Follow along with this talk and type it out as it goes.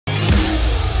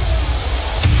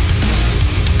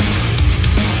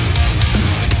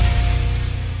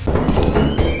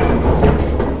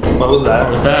was that?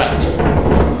 What was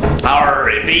that? Power,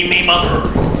 it be me mother.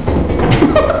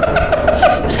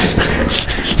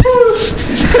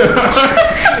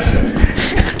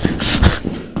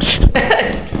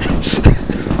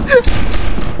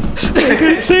 I'm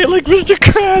gonna say it like Mr.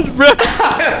 Krabs, bro.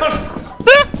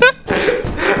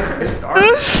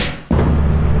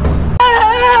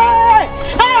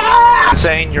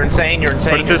 You're insane, you're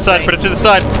insane. Put it to the side, put it to the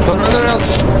side. No.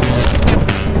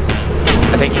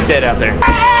 I think he's dead out there.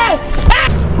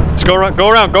 Just go around, go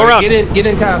around, go around. Get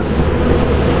in, Kyle.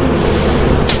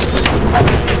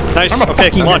 Nice. I'm a okay,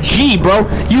 fucking launch. G, bro.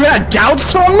 You had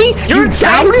doubts on me? You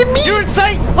doubted me? You're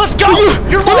insane! Let's go!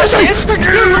 You're locked in!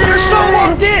 You're so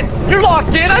locked in! You're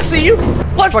locked in, I see you!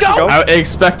 Let's go! I would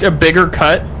expect a bigger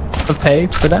cut of pay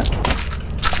for that.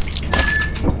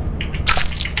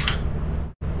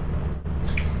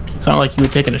 It sounded like you were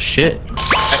taking a shit.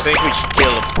 I think we should kill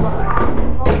him.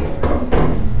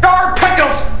 Guard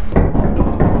pickles!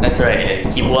 That's right,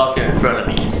 Eddie. Keep walking in front of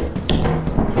me.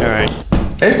 Alright.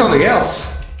 There's something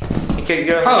else. You can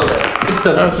go. Oh, it's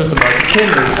the. That was just a bug.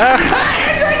 Tinder.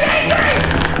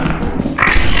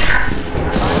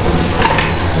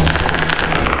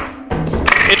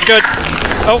 It's good.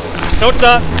 Oh, no it's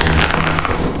not.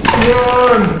 Come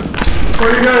on. Where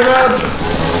are you guys at?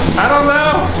 I don't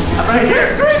know. I'm right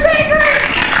here.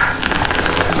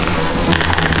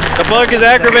 The bug is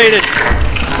aggravated.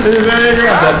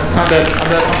 I'm dead.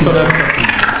 I'm so dead.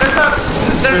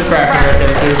 There's Bracken right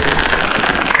there, too.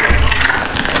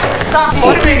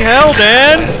 Fucking hell,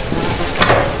 Dan!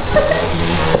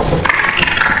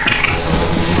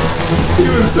 He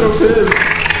was so pissed.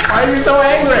 Why are you so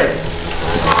angry?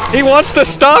 He wants the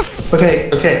stuff! Okay.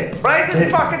 Right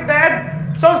is fucking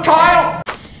dead! So's Kyle!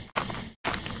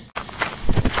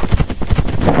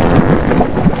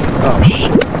 Oh,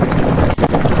 shit.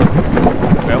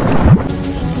 Well.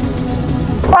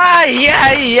 Ah,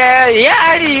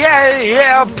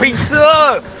 yeah,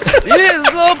 pizza! Here's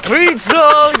the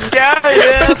pizza!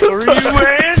 Yeah, for you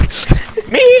and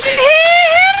me!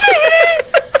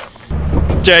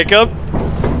 Jacob?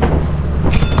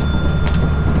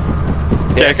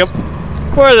 Yes. Jacob?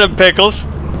 Where are the pickles?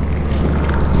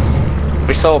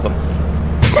 We sold them.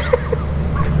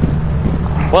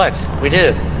 What? We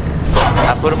did. I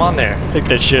put them on there. Take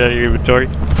that shit out of your inventory.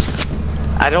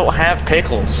 I don't have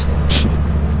pickles.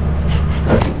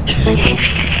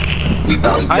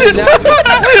 I didn't have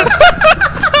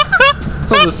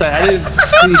something to say. I didn't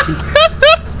see.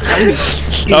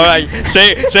 Alright,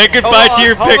 say goodbye to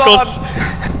your pickles.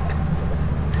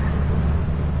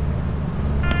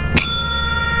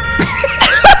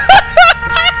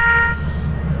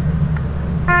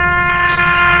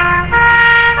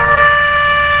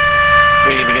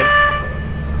 Ready to begin?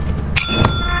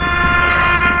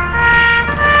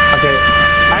 Okay,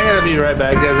 I gotta be right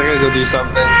back, guys. I gotta go do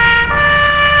something.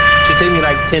 Should take me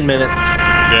like 10 minutes.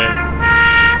 Okay.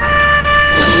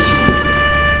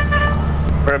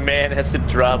 Where a man has to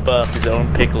drop off his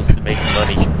own pickles to make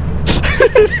money.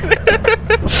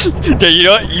 Yeah, you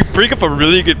know what? You bring up a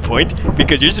really good point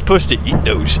because you're supposed to eat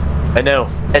those. I know,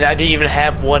 and I didn't even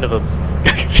have one of them.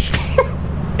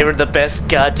 They were the best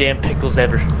goddamn pickles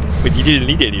ever. But you didn't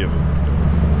eat any of them.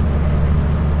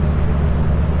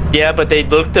 Yeah, but they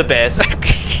looked the best.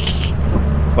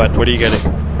 What are you getting?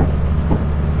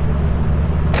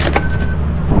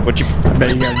 What you? I bet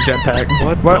you got a jetpack.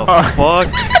 What the fuck?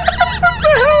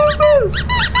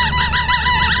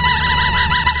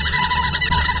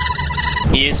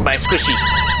 Use my squishy.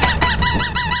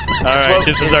 Alright,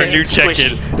 this is our new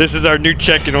check-in. This is our new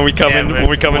check-in when we come in. When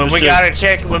we come in. When we gotta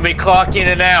check, when we clock in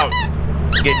and out,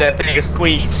 get that thing a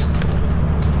squeeze.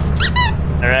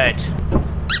 All right,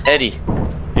 Eddie.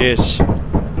 Yes.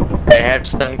 I have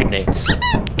stun grenades.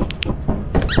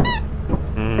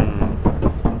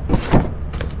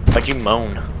 Why'd you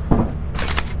moan?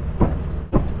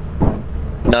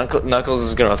 Knuckles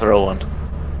is gonna throw one.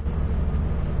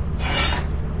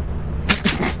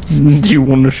 Do you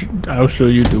want to? I'll show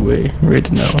you the way right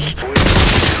now.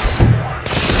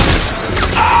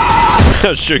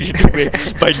 I'll show you the way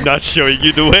by not showing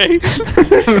you the way.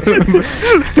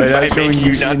 By not showing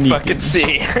you not fucking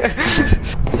see.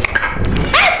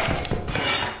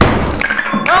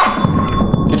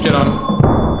 Get shit on.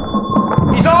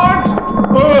 He's armed!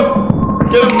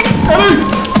 Get him!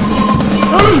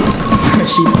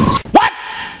 What?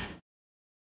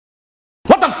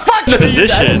 What the fuck? I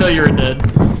Position. didn't know you were dead.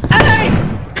 Eddie!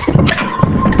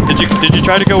 Did you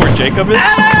try to go where Jacob is?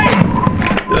 Eddie!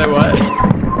 Did I what?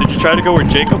 Did you try to go where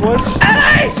Jacob was?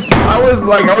 Eddie! I was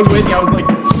waiting. I was like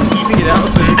easing it out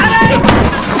so you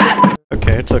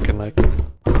Okay, it's looking like.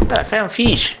 I found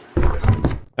fish.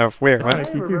 Oh, where? What?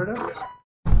 Hey, Roberto.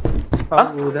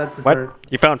 Oh, that's the What? bird.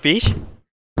 You found fish?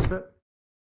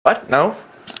 What? No.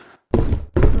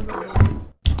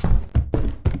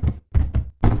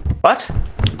 What?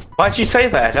 Why'd you say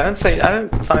that? I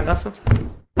didn't find nothing.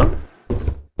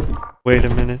 Wait a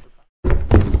minute.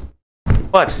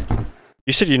 What?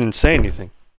 You said you didn't say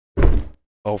anything.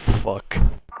 Oh fuck.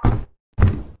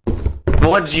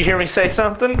 What? Did you hear me say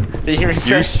something? Did you hear me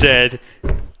say? You said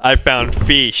I found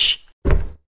fish.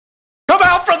 Come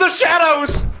out from the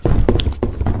shadows!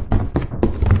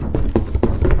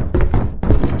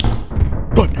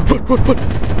 Run! What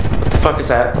the fuck is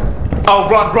that? Oh,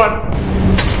 run!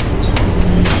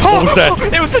 What was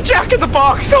that? It was the Jack in the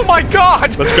Box! Oh my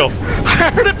god! Let's go.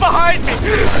 I heard it behind me!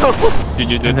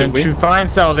 And then to find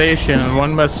salvation,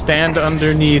 one must stand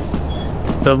underneath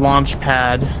the launch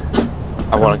pad.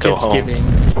 I wanna go home. Gift-giving.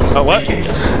 Oh, what?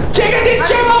 Jacob, need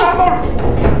shovel!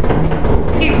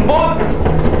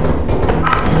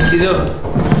 He's up.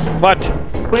 What?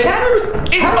 Wait,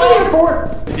 he's on!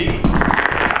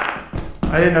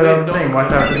 I didn't know that was a thing.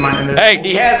 Watch out for mine in there. Hey!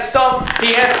 He has stuff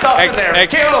Hey, in there. hey.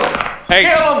 Kill him! Hey!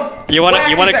 Kill him! You wanna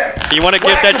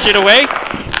give that shit away?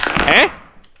 Eh?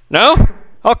 No?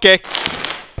 Okay.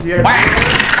 Yeah.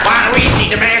 Why Luigi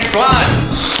demands blood?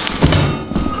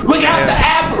 We got the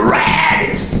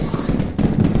apparatus!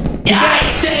 Yeah, I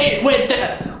say it with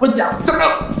the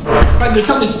throat! When there's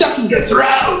something stuck in your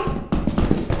throat!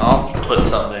 I'll put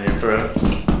something in your throat.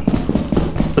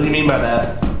 What do you mean by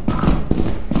that?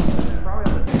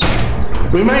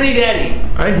 We might need Eddie.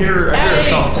 I hear a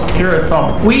thump. I hear a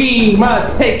thump. We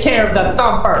must take care of the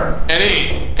thumper!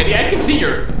 Eddie, I can see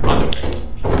your underwear.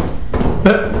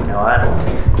 You know what?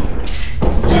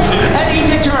 Eddie,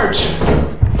 take charge!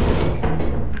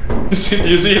 You see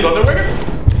his underwear?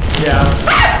 Yeah.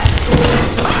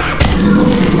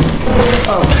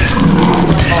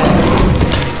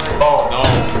 Oh no.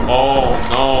 Oh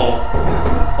no.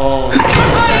 Oh no.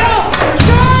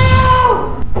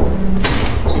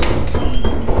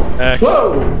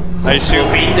 Whoa! I assume.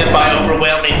 Beat them by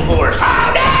overwhelming force.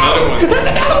 Another one. There's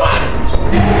another one!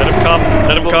 Let him come.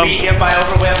 Let him We'll come. beat him by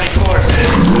overwhelming force.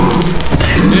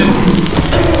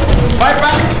 Fight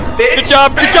back. Good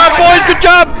job, boys. Good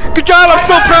job. Good job. I'm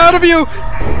so proud of you.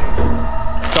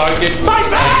 Target. Fight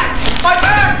back! Fight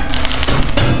back!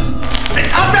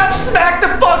 I'm about to smack the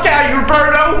fuck out of you,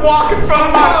 Roberto, walking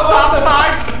from my stop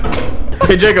sign.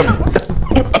 Hey, Jacob.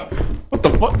 What the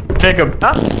fuck? Jacob.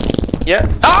 Yeah.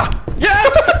 Ah!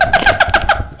 Yes!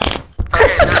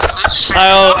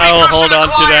 I'll hold on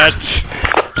to that.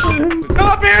 Come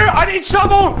up here! I need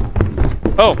shovel!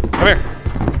 Oh, come here.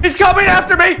 He's coming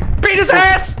after me! Beat his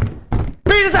ass!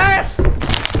 Beat his ass!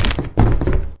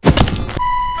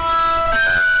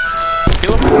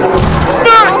 Kill him.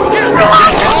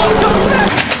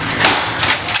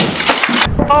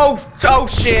 Oh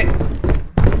shit!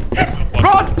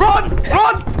 Run!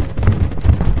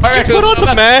 Alright, Put on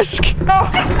the mask.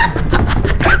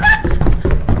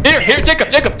 Here, Jacob,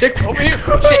 over here.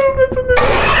 Shit.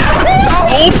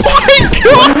 Oh my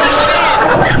god!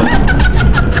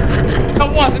 That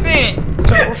wasn't it.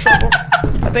 Shovel.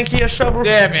 I think he has shovel.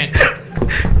 Damn it.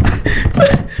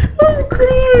 I'm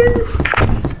crying.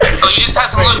 Oh, you just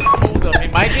have to look. Hold up.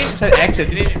 In my game, it said exit.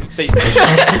 It didn't even say.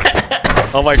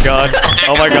 Oh my god.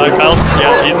 Oh my god, Kyle.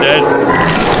 Yeah, he's dead.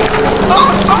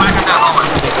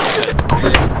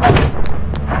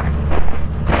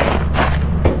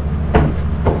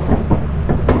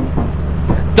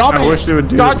 Dominic, I wish they would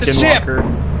do start the the ship.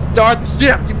 Skinwalker. Start the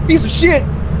ship, you piece of shit.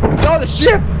 Start the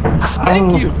ship.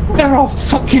 Thank you. They're all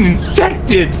fucking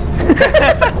infected!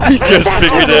 He just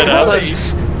figured that out.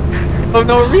 Oh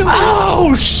no, really?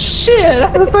 Oh shit!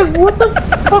 I was like, what the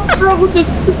fuck's wrong with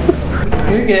this?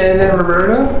 You get it,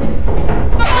 Roberto?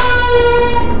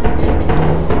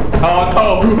 Oh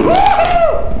no.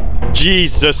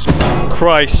 Jesus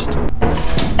Christ.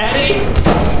 Eddie?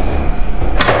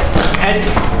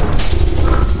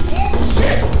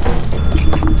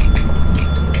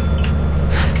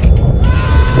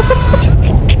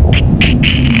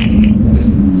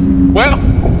 Well,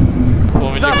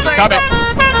 we're coming.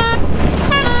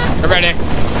 We're ready.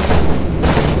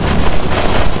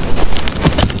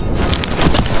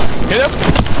 Hit him.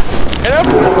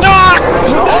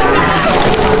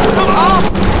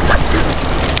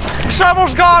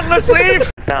 Shovel's gone. Let's leave.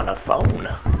 Found a phone.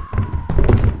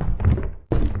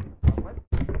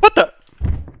 What the?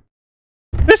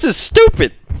 This is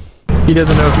stupid. He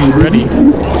doesn't know if he's ready.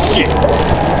 Shit.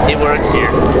 It works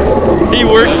here. He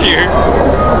works here.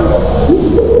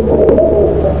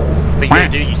 What you gonna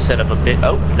do? You set up a bit.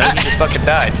 Oh, no, he just fucking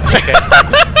died. Okay.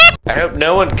 I hope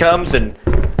no one comes and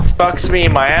fucks me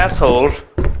in my asshole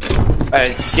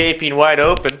It's gaping wide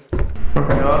open.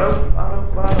 Okay, auto,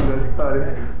 that's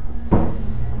funny.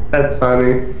 That's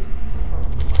funny.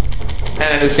 And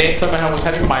at the same time, I was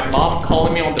having my mom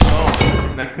calling me on the phone,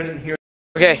 and I couldn't hear.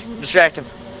 Okay, distract him.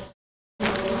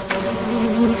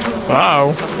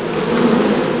 Wow.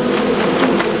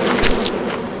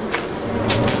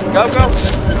 Go, go!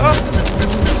 Go!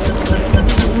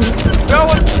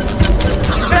 Going!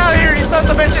 Get out of here, you sons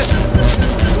of bitches!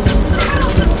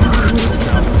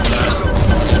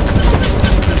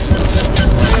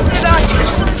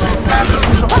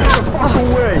 Fuck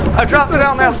away! I dropped it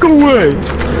down now! Fuck away!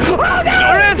 Oh no!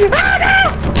 We're in! Oh no!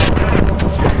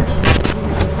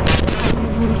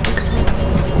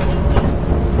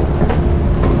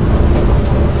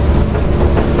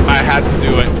 I had to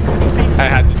do it. I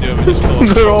had to do it. Just kill him.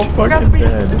 They're all fucking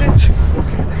dead.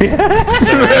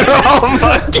 They're all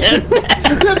fucking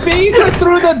The bees are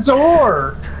through the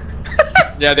door.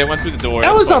 Yeah, they went through the door.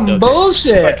 That was some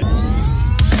bullshit.